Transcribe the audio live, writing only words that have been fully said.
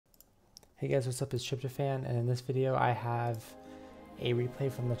Hey guys, what's up? It's Tryptophan, and in this video I have a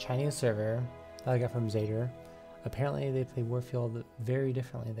replay from the Chinese server that I got from Zader. Apparently they play Warfield very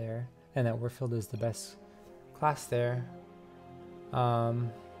differently there, and that Warfield is the best class there. I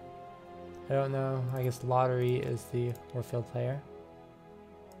don't know, I guess Lottery is the Warfield player.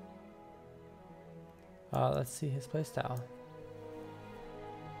 Let's see his playstyle.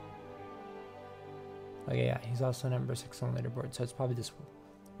 Okay, yeah, he's also number 6 on the leaderboard, so it's probably just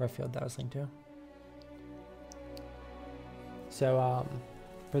Warfield that I was linked to. So,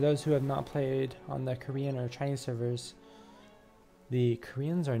 for those who have not played on the Korean or Chinese servers, the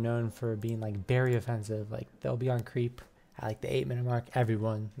Koreans are known for being like very offensive. Like they'll be on creep at like the 8-minute mark.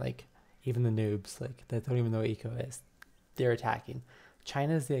 Everyone, like even the noobs, like that don't even know what eco is, they're attacking.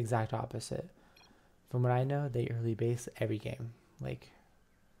 China is the exact opposite. From what I know, they early base every game. Like,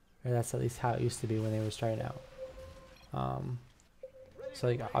 or that's at least how it used to be when they were starting out. So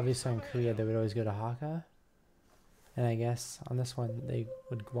like obviously in Korea they would always go to Haka, and I guess on this one they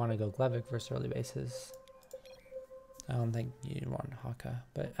would want to go Glevic versus early bases. I don't think you want Haka,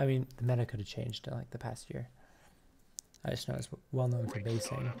 but I mean the meta could have changed in like the past year. I just know it's well known for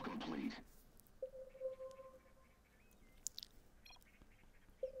basing.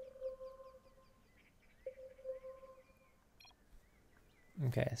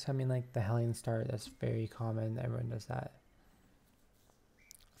 Okay, so I mean like the Hellion start, that's very common, everyone does that.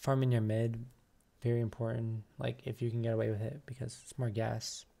 Farming your mid, very important, like if you can get away with it because it's more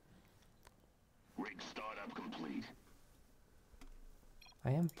gas. Rig startup complete. I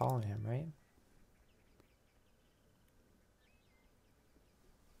am following him, right?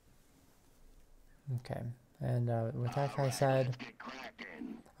 Okay, and with that guy said,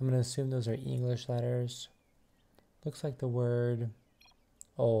 I'm going to assume those are English letters. Looks like the word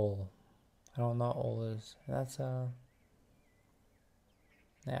ol. I don't know what ol is. That's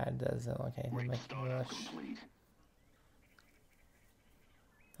yeah, it doesn't look anything like English.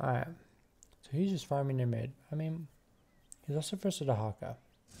 Alright, so he's just farming your mid. I mean, he's also first to the Haka.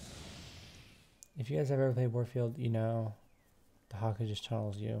 If you guys have ever played Warfield, you know the Haka just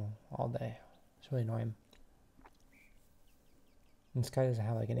tunnels you all day. It's really annoying. And this guy doesn't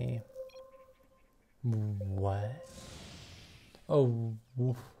have like any... What? Oh,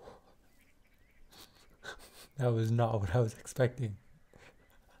 that was not what I was expecting.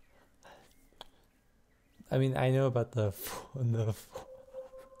 I mean, I know about the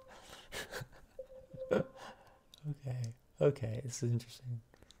okay, this is interesting.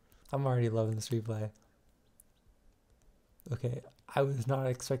 I'm already loving this replay. Okay, I was not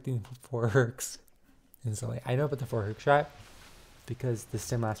expecting 4 hercs instantly. I know about the 4 herc shot because the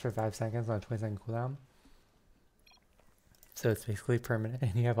stim lasts for 5 seconds on a 20-second cooldown. So it's basically permanent,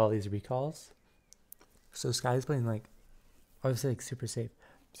 and you have all these recalls. So Sky's playing like, obviously like super safe.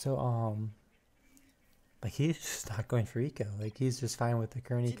 So like he's just not going for eco. Like he's just fine with the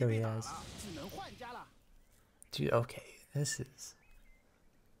current eco he has. Dude, okay, this is.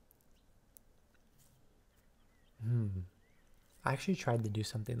 I actually tried to do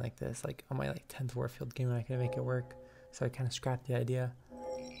something like this, like on my like 10th Warfield game, and I couldn't make it work. So I kind of scrapped the idea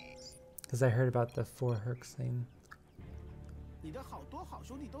because I heard about the 4 hercs thing.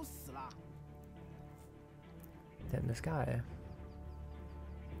 Then this guy.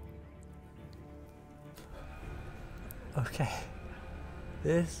 Okay.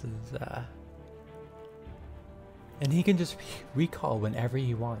 This is and he can just recall whenever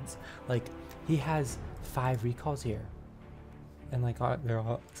he wants. Like he has 5 recalls here. And like they're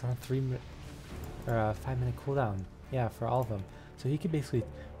all, it's on a 3-minute or a 5-minute cooldown. Yeah, for all of them. So he can basically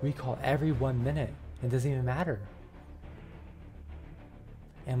recall every 1 minute. It doesn't even matter.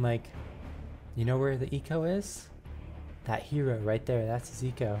 And like, you know where the eco is? That hero right there, that's his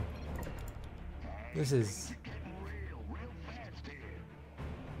eco. This is...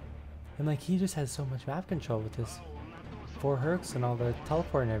 And like, he just has so much map control with his 4 hercs and all the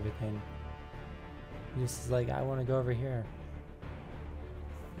teleport and everything. He just is like, I want to go over here.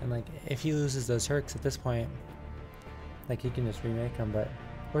 And like, if he loses those hercs at this point, like he can just remake them, but...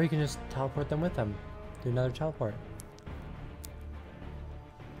 Or he can just teleport them with him. Do another teleport.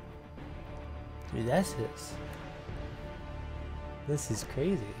 Dude, this is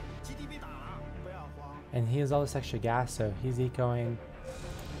crazy. And he has all this extra gas, so he's ecoing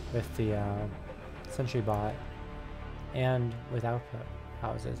with the sentry bot and with output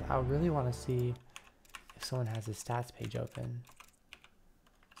houses. I really want to see if someone has his stats page open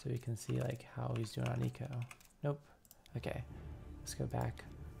so we can see like how he's doing on eco. Nope. Okay, let's go back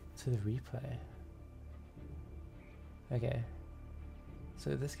to the replay. Okay,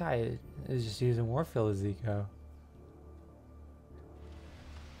 so this guy is just using Warfield as eco.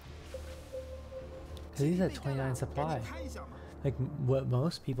 Because he's at 29 supply. Like, what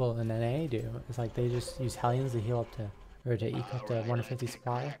most people in NA do is, like, they just use Hellions to heal up to, or to equal up to 150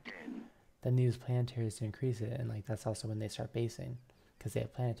 supply. Then they use planetaries to increase it, and, like, that's also when they start basing, because they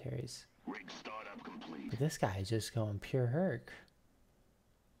have planetaries. But this guy is just going pure herc.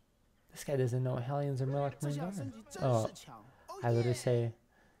 This guy doesn't know what Hellions or Murloc Marines are. Oh, I literally say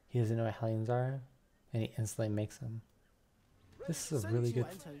he doesn't know what Hellions are, and he instantly makes them. This is a really good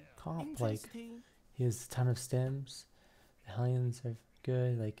comp. Like, he has a ton of stims. The Hellions are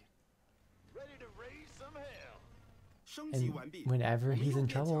good. Like, and whenever he's in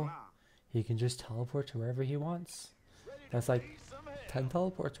trouble, he can just teleport to wherever he wants. That's like 10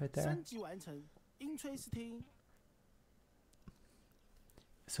 teleports right there.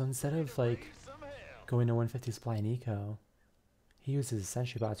 So instead of like going to 150 supply in eco, he uses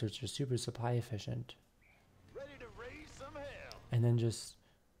sentry bots, which are super supply efficient, and then just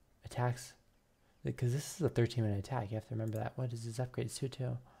attacks. Because this is a 13-minute attack, you have to remember that. What does his upgrades do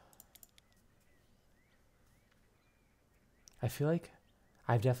too? I feel like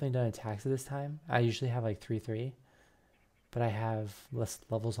I've definitely done attacks at this time. I usually have like 3-3, but I have less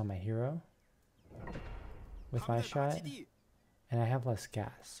levels on my hero with my shot, and I have less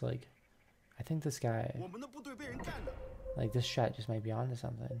gas. So, like, I think this guy, like, this shot just might be onto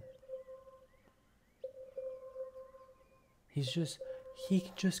something. He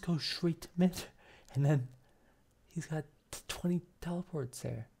can just go straight to mid, and then he's got 20 teleports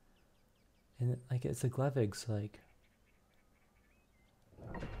there, and like, it's a Glevig, so like,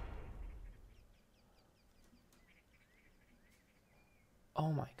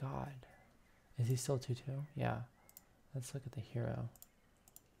 oh my god, is he still 2-2? Yeah, let's look at the hero,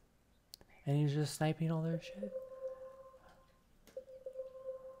 and he's just sniping all their shit.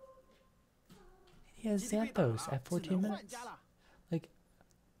 He has Xanthos at 14 minutes. Like,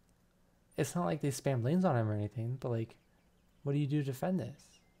 it's not like they spam lanes on him or anything, but like, what do you do to defend this?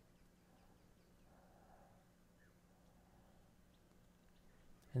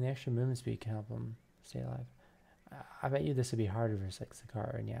 And the extra movement speed can help him stay alive. I bet you this would be harder versus like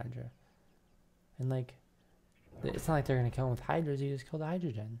Sakara and Yandra. And like, it's not like they're gonna kill him with Hydras, you just kill the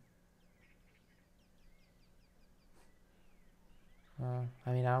Hydrogen.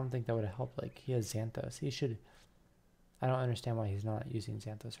 I mean, I don't think that would have helped. Like, he has Xanthos. He should. I don't understand why he's not using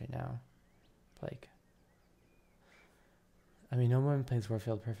Xanthos right now. Like, I mean, no one plays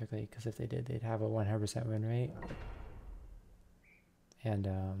Warfield perfectly, because if they did, they'd have a 100% win rate. And,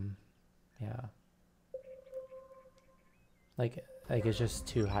 yeah. Like it's just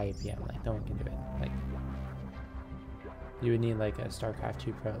too high APM. Like, no one can do it. Like, you would need, like, a StarCraft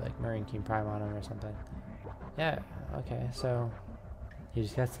 2 Pro, like Marine King Prime on him or something. Yeah, okay, so he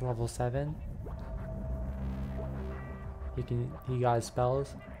just gets to level 7. He got his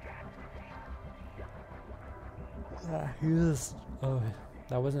spells. Yeah, he was, oh,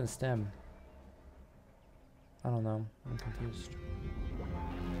 that wasn't stem. I don't know, I'm confused.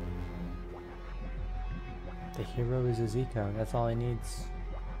 The hero is his eco, that's all he needs.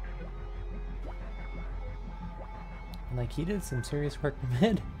 And like, he did some serious work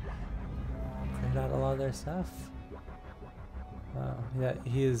mid. Cleared out a lot of their stuff. Yeah,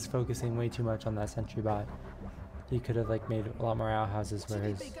 he is focusing way too much on that sentry bot. He could have like made a lot more outhouses where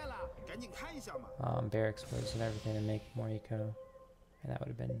his barracks was and everything, and make more eco, and that would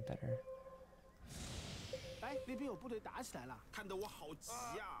have been better.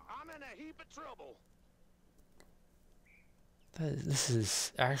 But this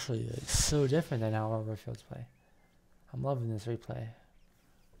is actually like, so different than how Warfields play. I'm loving this replay.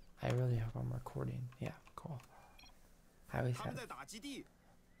 I really hope I'm recording. Yeah, cool. I always have a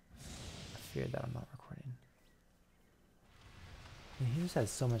fear that I'm not recording. And he just has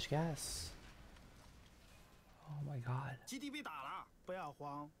so much gas. Oh my god.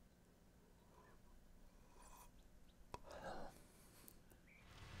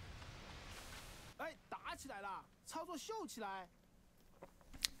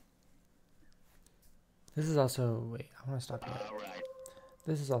 This is also, wait, I want to stop here.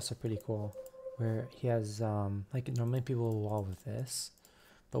 This is also pretty cool, where he has, like, normally people will wall with this,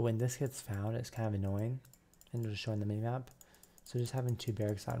 but when this gets found, it's kind of annoying, and just showing the minimap. So just having 2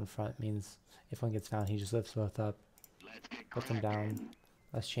 barracks out in front means if one gets found, he just lifts both up, puts them down,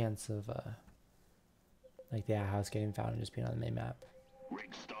 less chance of, like, the outhouse getting found and just being on the minimap.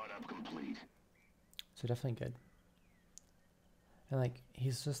 So definitely good. And, like,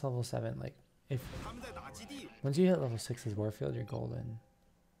 he's just level 7, like, once you hit level 6 as Warfield, you're golden.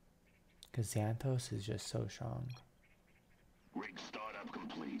 Because Xanthos is just so strong.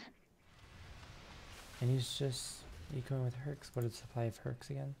 And he's just ecoing with hercs. What is the supply of hercs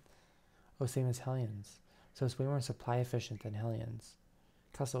again? Oh, same as Hellions. So it's way more supply efficient than Hellions.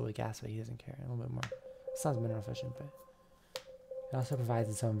 Costs a little bit of gas, but he doesn't care. A little bit more. It's not as mineral efficient, but it also provides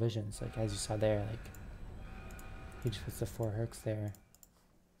its own visions. Like as you saw there, like he just puts the 4 hercs there,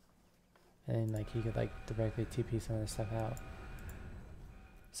 and then like he could like directly TP some of this stuff out.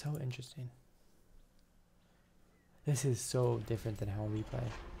 So interesting. This is so different than how we play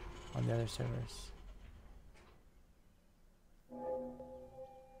on the other servers.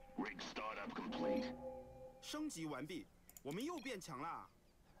 Rig startup complete.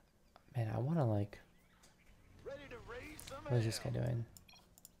 Man, I wanna like, what is this guy doing?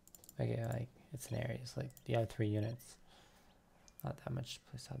 Okay, like it's an Ares, like you have 3 units. Not that much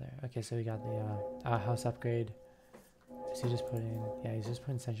playstyle there. Okay, so we got the outhouse upgrade. Is he just putting, yeah, he's just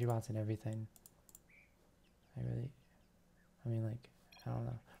putting sentry bots and everything. I mean like, I don't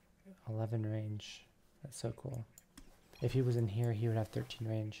know, 11 range. That's so cool. If he was in here, he would have 13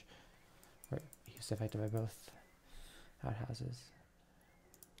 range. Or he's affected by both outhouses.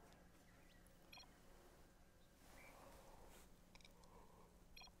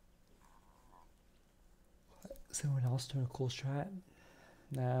 Someone else doing a cool strat?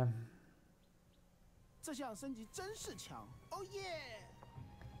 Nah.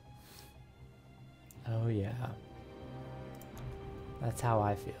 Oh yeah. That's how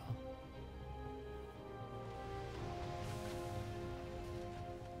I feel.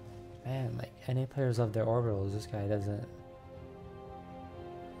 Man, like NA players love their orbitals. This guy doesn't.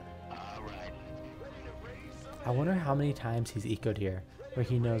 I wonder how many times he's ecoed here, where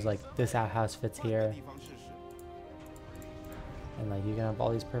he knows like this outhouse fits here, and like you can have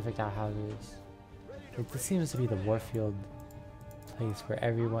all these perfect outhouses. Like, this seems to be the Warfield place where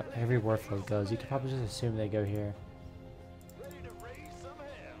every Warfield goes. You could probably just assume they go here.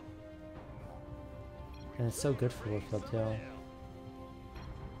 And it's so good for Warfield too.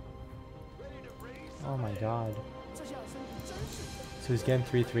 Oh my god. So he's getting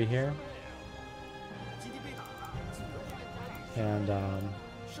 3-3 here. And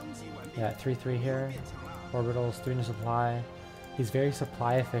yeah, 3-3 here. Orbitals, 3 in supply. He's very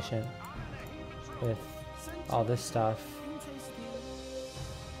supply efficient with all this stuff.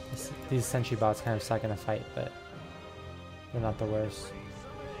 These sentry bots kind of suck in a fight, but they're not the worst.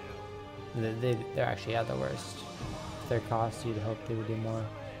 They're actually at the worst. Their cost, you'd hope they would do more.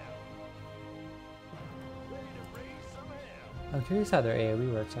 I'm curious how their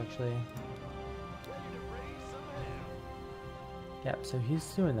AoE works actually. Yep, so he's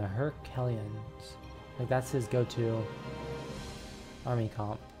doing the herc Hellions. Like that's his go-to army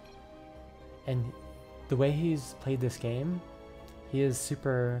comp. And the way he's played this game, he is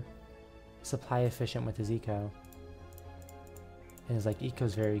super supply efficient with his eco. And his like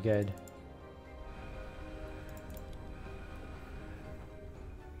eco's very good.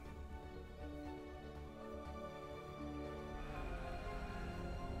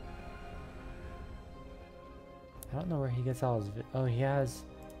 I don't know where he gets all his oh, he has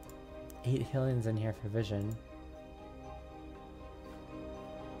 8 Hellions in here for vision.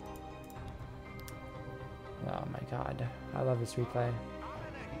 Oh my god, I love this replay.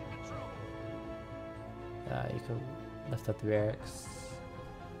 You can lift up the barracks.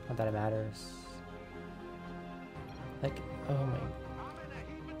 Not that it matters. Like, oh my.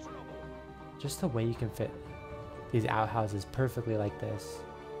 Just the way you can fit these outhouses perfectly like this.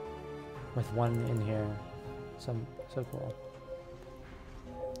 With one in here. So cool.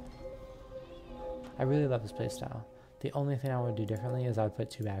 I really love this playstyle. The only thing I would do differently is I would put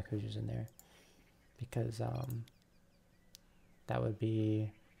 2 back cruisers in there. Because that would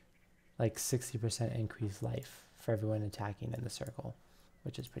be like 60% increased life for everyone attacking in the circle,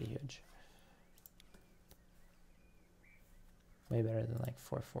 which is pretty huge. Way better than like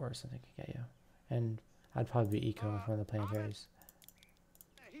 4-4 or something could get you. And I'd probably be eco with one of the planetaries.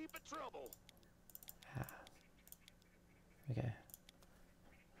 Yeah. Okay.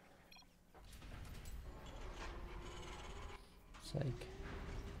 It's like,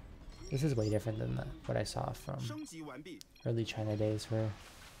 this is way different than what I saw from early China days, where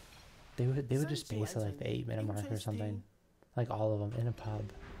they would just base at like the 8-minute mark or something, like all of them in a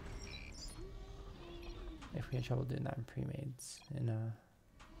pub. If we had trouble doing that in pre-mades, and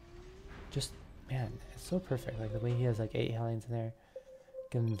just man, it's so perfect. Like the way he has like 8 Hellions in there,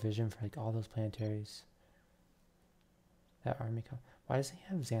 give him vision for like all those planetaries. That army why doesn't he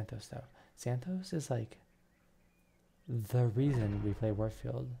have Xanthos though? Xanthos is like the reason we play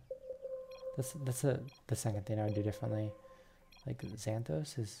Warfield. That's the second thing I would do differently. Like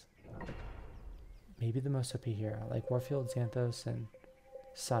Xanthos is maybe the most OP hero. Like Warfield, Xanthos, and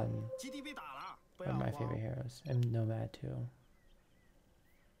Sun are my favorite heroes, and Nomad too.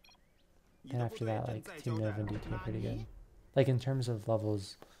 then after that, like Team Nova and DT are pretty good. Like in terms of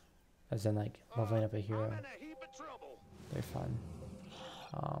levels, as in like leveling up a hero, they're fun.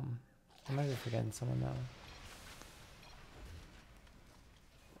 I might be forgetting someone now.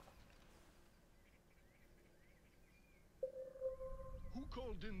 Who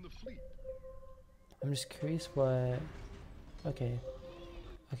called in the fleet? I'm just curious what. Okay,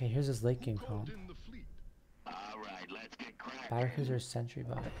 here's his late game comp. Alright, let's get cracking. Battlecruiser Sentry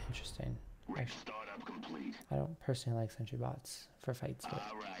Bot, interesting. Actually, Startup complete. I don't personally like Sentry Bots for fights, but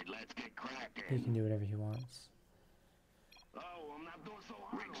Alright, let's get cracking. he can do whatever he wants. Oh, I'm not doing so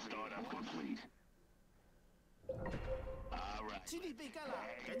hard. Rig startup complete. Alright.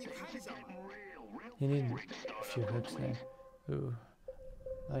 You need a few hooks there. Ooh.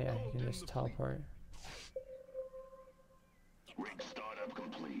 Oh yeah, he can just teleport. Rig startup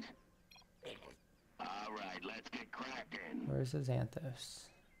complete. Alright, let's get cracking. Where's the Xanthos?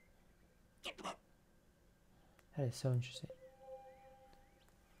 That is so interesting.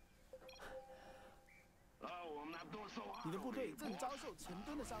 Oh, I'm not doing so hard.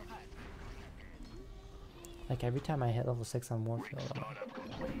 Like every time I hit level 6 on Warfield,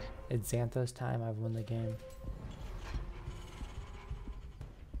 it's Xanthos time, I've won the game.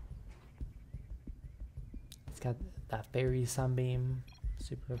 It's got that fairy sunbeam,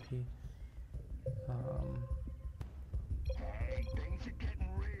 super OP. Hey, things are getting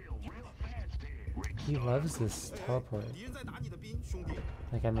real fast here. He loves this teleport.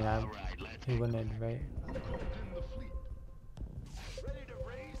 Like, I mean, he wouldn't, right? Ready to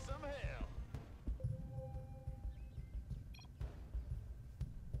raise some hell.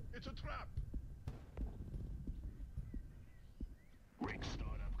 It's a trap. Rig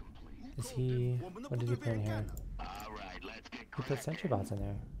startup complete. Is he... What did he put in here? Alright, let's get He put sentry bots in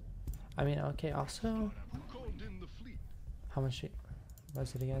there. I mean, okay, also... How much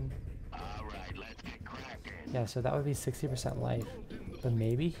was it again? Alright, let's get cracking. Yeah, so that would be 60% life. But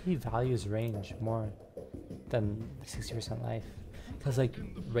maybe he values range more than 60% life. Because, like,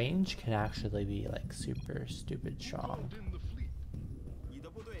 range can actually be, like, super stupid strong.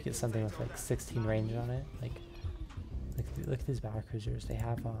 Get something with, like, 16 range on it. Like look at these battlecruisers. They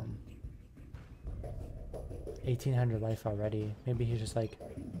have, 1800 life already. Maybe he's just, like,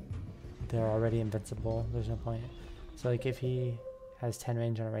 they're already invincible. There's no point. So, like, if he has 10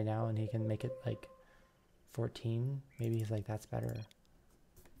 range on it right now and he can make it, like, 14, maybe he's like, that's better.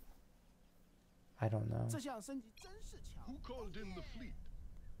 I don't know. Who called in the fleet?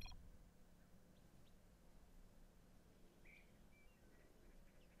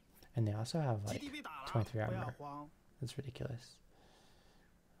 And they also have, like, 23 armor. That's ridiculous.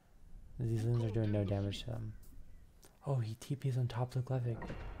 These loons are doing no damage to them. Oh, he TP's on top of the Glevic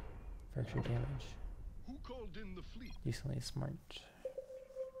for extra damage. Who called in the fleet? Decently smart.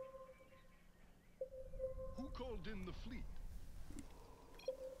 Who called in the fleet?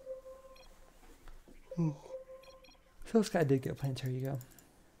 So this guy did get planetary ego.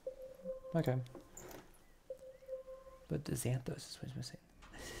 Okay. But the Xanthos is what's missing.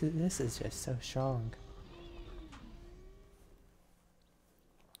 This is just so strong.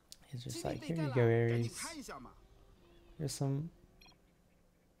 He's just like, here you go, Ares. Here's some...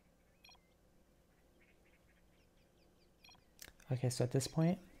 Okay, so at this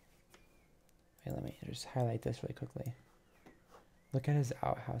point... Wait, let me just highlight this really quickly. Look at his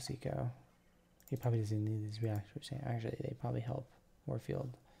outhouse eco. He probably doesn't need these reactors. Actually, they probably help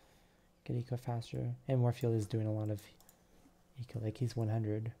Warfield get eco faster. And Warfield is doing a lot of eco. Like, he's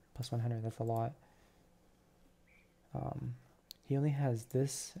 100. Plus 100, that's a lot. He only has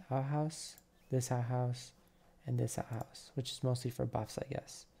this outhouse, and this outhouse. Which is mostly for buffs, I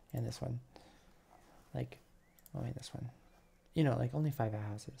guess. And this one. Like, oh wait, this one. You know, like, only 5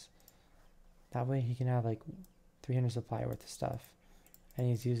 outhouses. That way he can have, like, 300 supply worth of stuff. And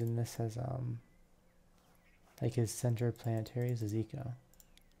he's using this as, like, his center planetary is his eco.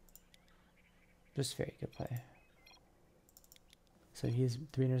 Just very good play. So he's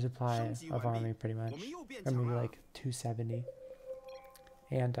 300 supply of army pretty much. Or maybe like 270.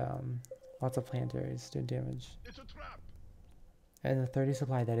 And lots of planetaries doing damage. And the 30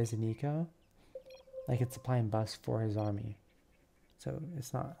 supply that is an eco, like, it's supplying buffs for his army. So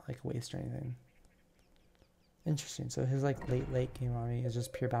it's not like a waste or anything. Interesting. So his, like, late game army is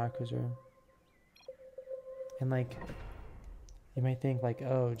just pure battlecruiser. And, like, you might think, like,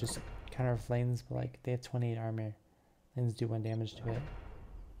 oh, just counter flames, but, like, they have 28 armor. Lanes do 1 damage to it.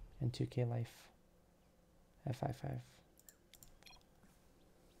 And 2k life. At 5/5.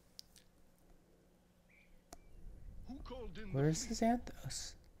 Where's the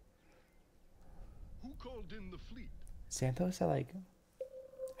Xanthos? Who called in the fleet? Xanthos are, like,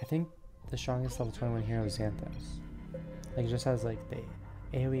 I think the strongest level 21 hero is Xanthos. Like, it just has like the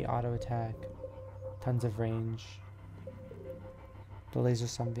AoE auto attack, tons of range, the laser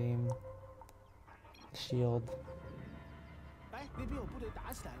sunbeam, shield. 哎，那边有部队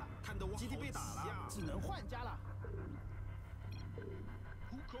打起来了，看得我基地被打了，只能换家了。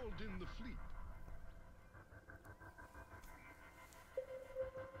Who called in the fleet?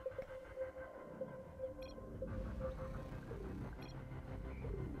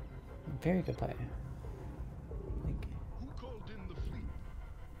 Very good play. Like, Who called in the fleet?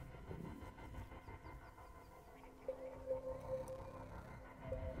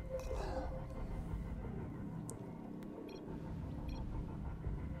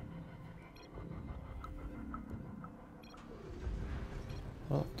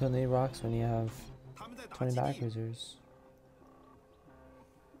 well, don't need rocks when you have 他们在打 20 基地， backcruisers.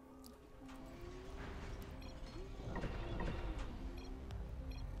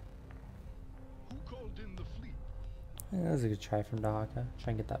 Who called in the fleet? Yeah, that was a good try from Dahaka.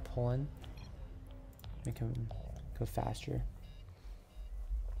 Try and get that pull in. Make him go faster.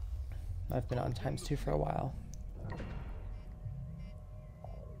 I've been on ×2 for a while.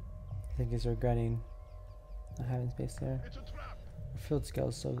 I think he's regretting not having space there. It's a trap. Field skill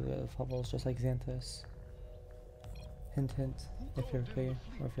is so good with bubbles, just like Xanthos. Hint hint, if you're big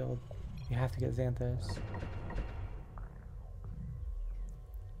Warfield, you have to get Xanthos.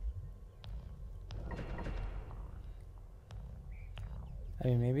 I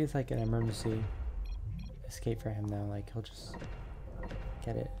mean, maybe it's like an emergency escape for him though, like he'll just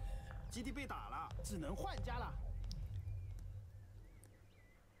get it. 基地被打了，只能换家了。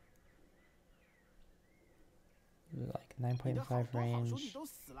 Like 你的好 9.5 多好兄弟 range, 都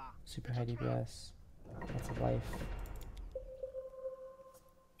死了， super high DPS, lots of life.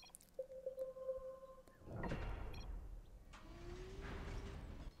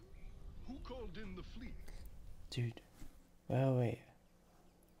 Who called in the fleet? Dude, well, wait.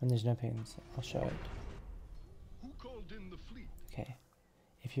 When there's no pings, I'll show it. Who called in the fleet? Okay,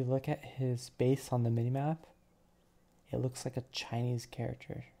 if you look at his base on the minimap, it looks like a Chinese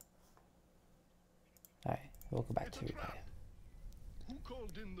character. Alright, we'll go back to it. Who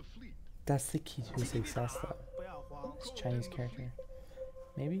called in the fleet? That's the key to his success though, 不要慌。 this Chinese character.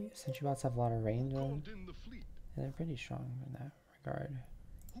 Maybe sentry bots have a lot of range Who on, called in the fleet? and they're pretty strong in that regard.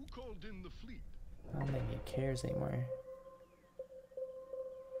 Who called in the fleet? I don't think he cares anymore.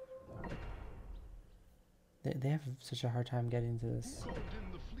 They have such a hard time getting to Who this. called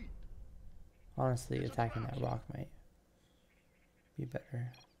in the fleet? Honestly, attacking that rock might be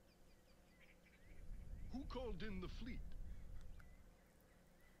better. Who called in the fleet?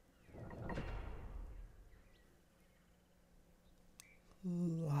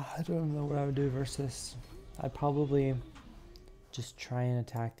 I don't know what I would do versus. I'd probably just try and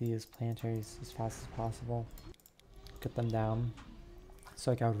attack these planetaries as fast as possible. Get them down.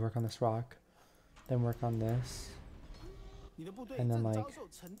 So like I would work on this rock, then work on this, 你的部队 And then, 正 like, 遭受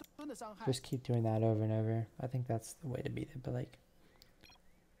成吨的伤害。 just keep doing that over and over. I think that's the way to beat it. But like,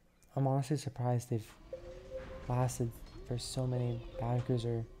 I'm honestly surprised they've lasted for so many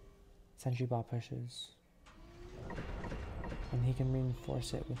battlecruiser sentry bot pushes. And he can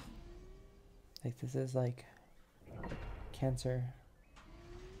reinforce it with, like, this is like cancer.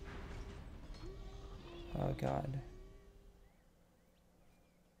 Oh god.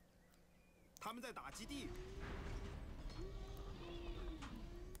 他们在打基地，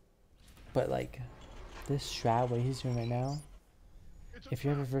 But like, this strat, what he's doing right now, if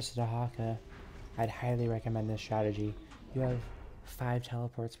you're ever versus a Haka, I'd highly recommend this strategy. You have 5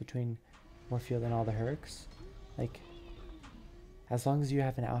 teleports between Warfield and all the hercs. Like, as long as you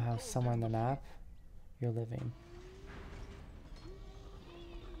have an outhouse somewhere on the map, you're living.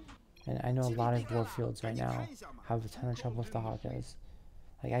 And I know a lot of Warfields right now have a ton of trouble with the Hakas.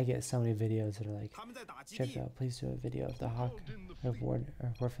 Like, I get so many videos that are like, 他们在打基地， Jibgo, please do a video of the Who Hawk called in the or, fleet?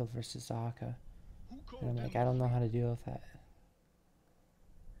 Warfield versus the Haka. Who And called I'm in like, the I don't know fleet? how to deal with that.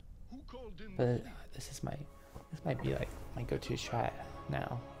 Who called in the But fleet? this might be like my go-to strat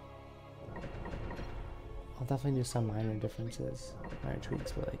now. I'll definitely do some minor differences, minor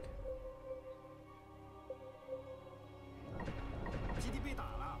tweaks, but like, 基地被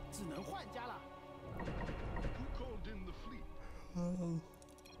打了，只能换家了。 Who called in the fleet?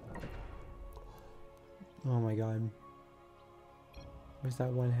 oh my god. Where's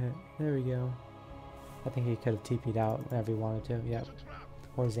that one hit? There we go. I think he could have TP'd out whenever he wanted to. Yep. It's a trap.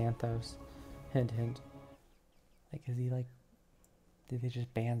 Or Xanthos. Hint, hint. Like, is he like... Did they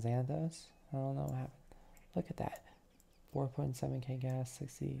just ban Xanthos? I don't know what happened. Look at that. 4.7k gas,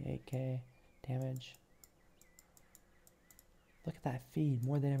 68k damage. Look at that feed.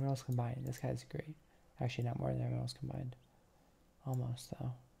 More than everyone else combined. This guy's great. Actually, not more than everyone else combined. Almost,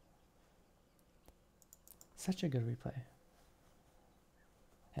 though. Such a good replay.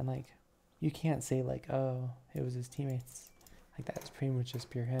 And, like, you can't say, like, oh, it was his teammates. Like, that's pretty much just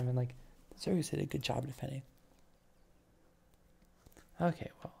pure him. And, like, Zergus did a good job defending. Okay,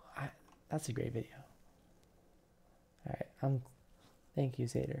 well, that's a great video. Alright, thank you,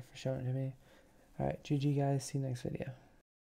 Zader, for showing it to me. Alright, GG, guys. See you next video.